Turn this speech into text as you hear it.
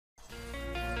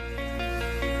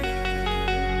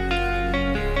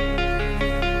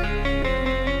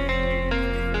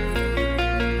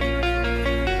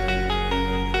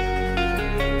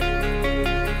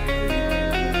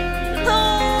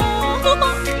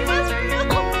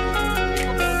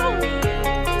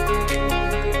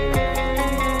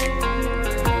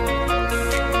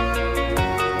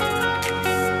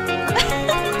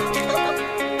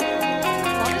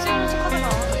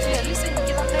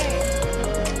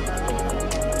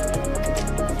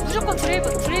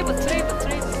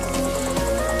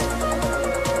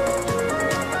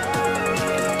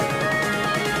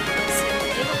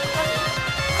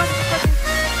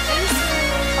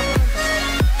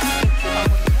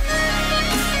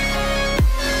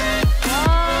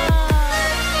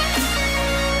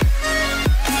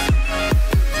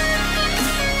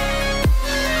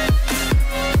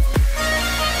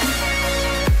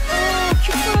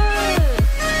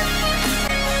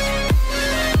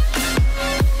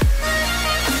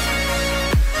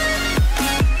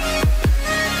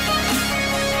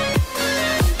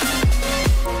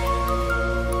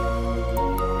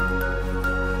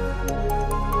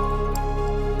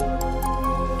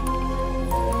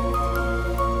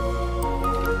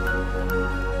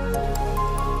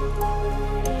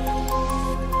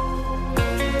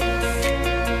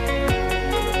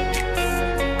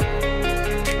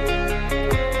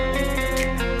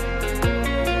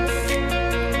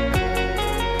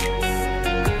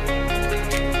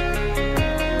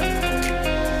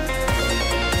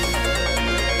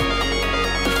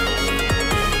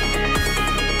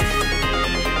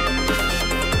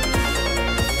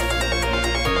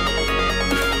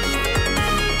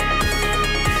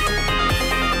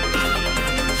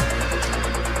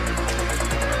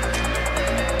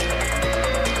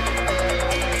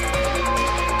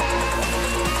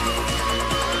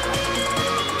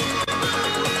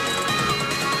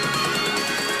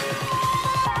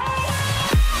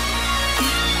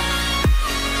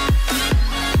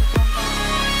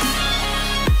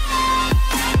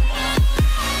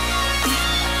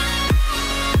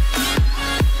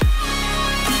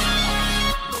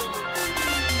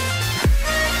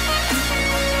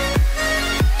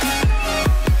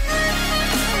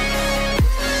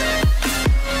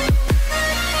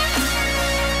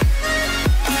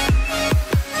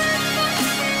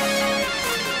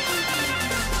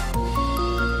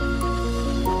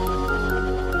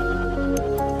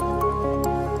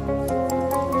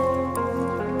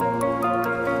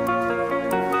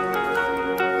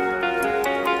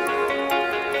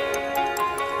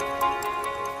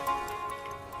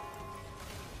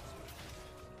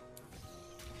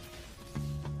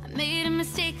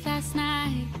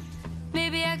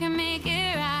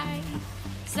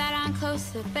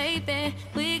closer, baby.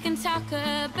 We can talk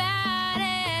about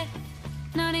it.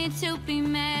 No need to be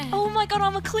mad. Oh my god,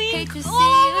 I'm a clean.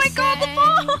 Oh my god, the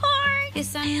bar!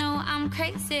 Yes, I know I'm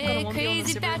crazy,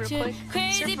 crazy about you,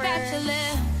 crazy Super. about your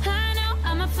love. I know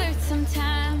I'm a flirt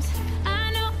sometimes.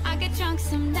 I know I get drunk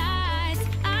some nights.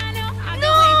 I know I go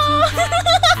way too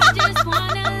high. I just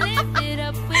wanna live it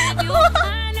up with you.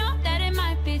 I know that it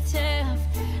might be tough.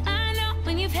 I know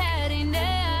when you've had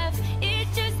enough.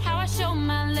 It's just how I show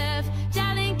my love.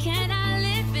 Darling, can I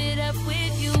live it up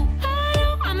with you? I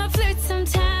know I'm a flirt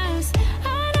sometimes.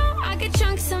 I know I get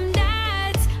drunk some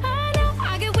nights. I know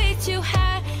I get way too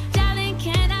high. Darling,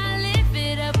 can I live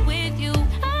it up with you?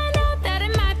 I know that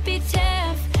it might be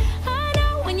tough. I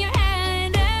know when you're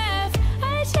had enough.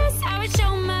 It's just how I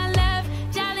show my love.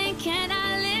 Darling, can I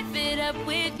live it up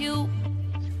with you?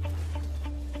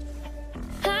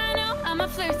 I know I'm a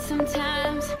flirt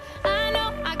sometimes. I know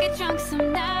I get drunk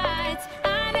some nights.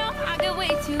 I know I get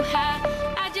way too high.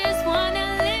 I just wanna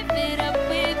live it up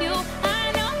with you. I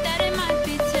know that it might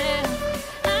be tough.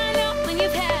 I know when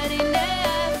you've had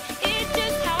enough. It's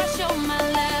just how I show my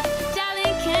love.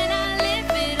 Darling, can I live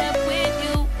it up with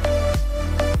you?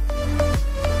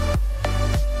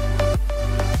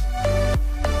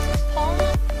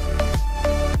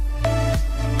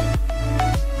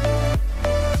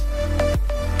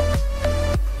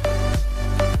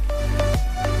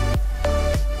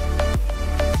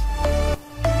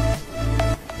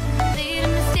 Made a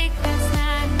mistake last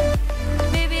night.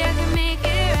 Maybe I can make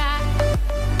it right.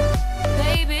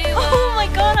 Baby, Oh my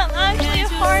god, I'm actually a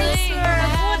Can't you hard sleep swear. at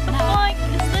What the night?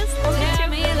 fuck is this? tell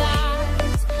me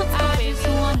lies. I just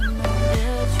wanna know the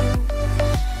truth.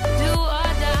 Do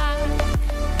or die.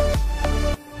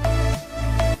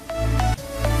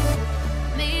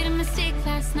 Made a mistake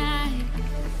last night.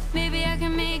 Maybe I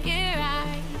can make it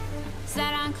right.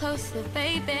 Slide on closer,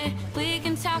 baby. We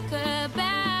can talk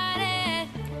about it.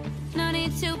 No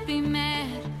need to be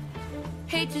mad.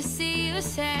 Hate to see you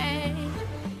sad.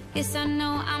 Yes, I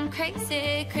know I'm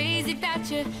crazy, crazy about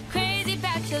you, crazy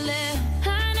about your love.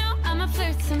 I know I'm a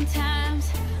flirt sometimes.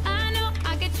 I know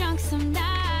I get drunk some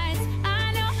nights.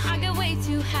 I know I get way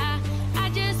too high. I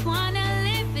just wanna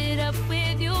live it up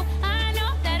with you. I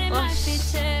know that it might be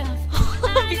tough.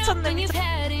 I know when you've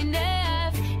had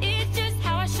enough. It's just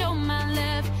how I show my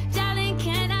love. Darling,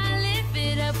 can I live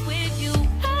it up with you?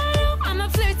 I know I'm a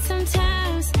flirt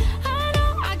sometimes. I know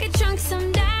I get drunk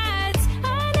some nights.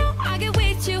 I know I get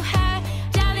way too high.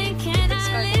 Darling, can I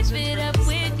live it up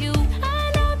with you?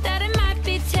 I know that it might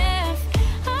be tough.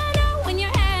 I know when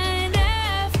you're had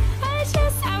enough. It's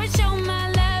just how I show my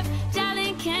love.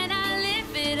 Darling, can I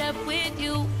live it up with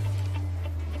you?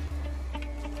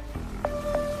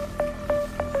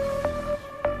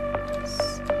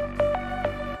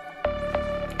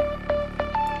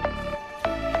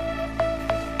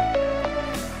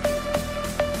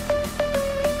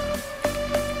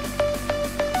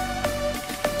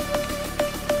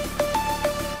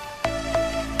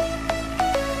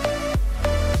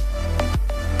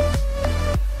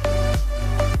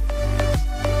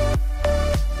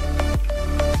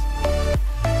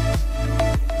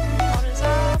 On his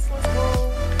ass, let's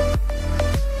go.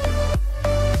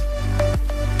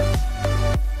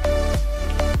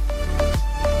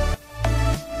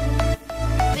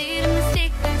 Made a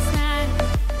mistake last night.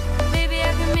 Maybe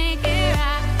I can make it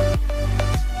right.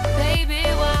 Baby,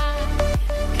 why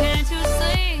can't you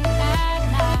sleep at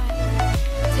night?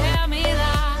 Tell me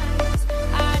lies.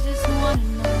 I just wanna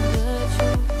know the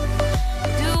truth.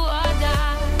 Do or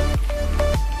die.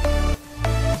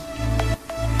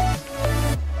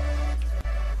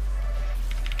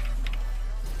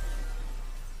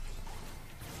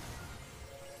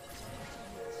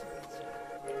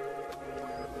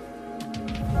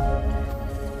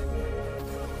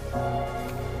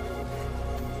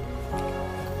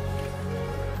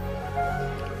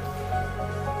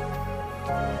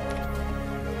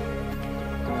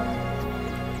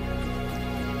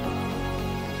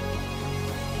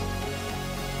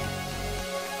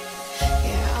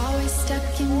 You're always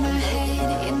stuck in my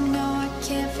head, you know I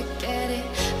can't forget it.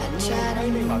 I try to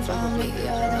move on, but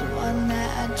you're the one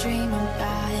that I dream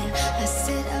about. I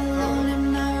sit alone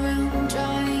in my room,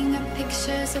 drawing up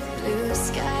pictures of blue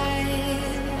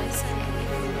skies.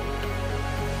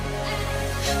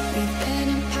 We've been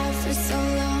apart for so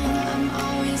long, I'm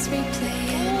always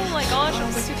replaying Oh my gosh, all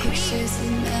I'm the so clean. pictures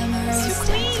and memories So stacked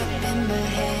clean. up in my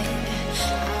head.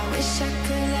 I wish I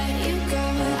could let you go.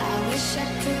 I wish I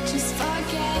could just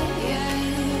forget you.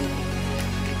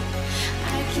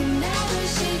 I can never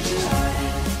shake you off.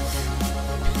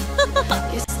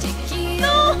 You're sticky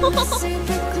No. and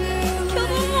super glue. Kill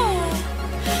them all.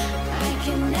 I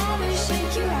can never shake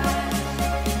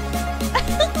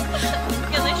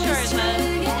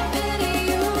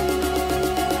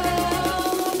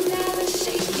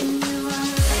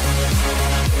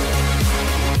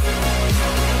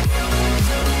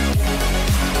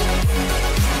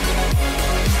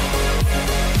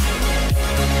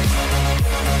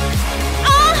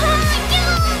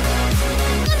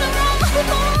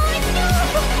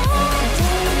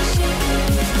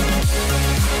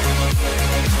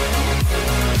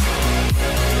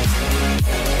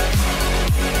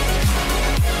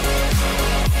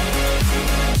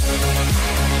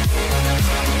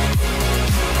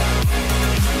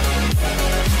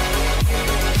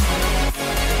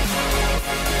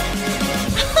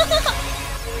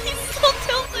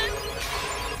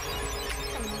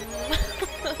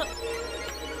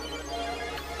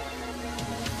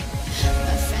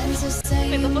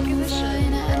the book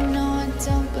edition. I know I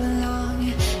don't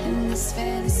belong in this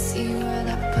fantasy world.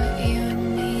 I put you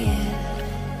in the end.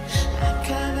 I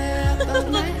cover up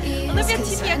all my ears, Olivia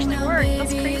 'cause TV I actually know, worked.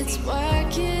 That's baby, crazy. it's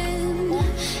working.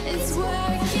 It's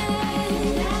working.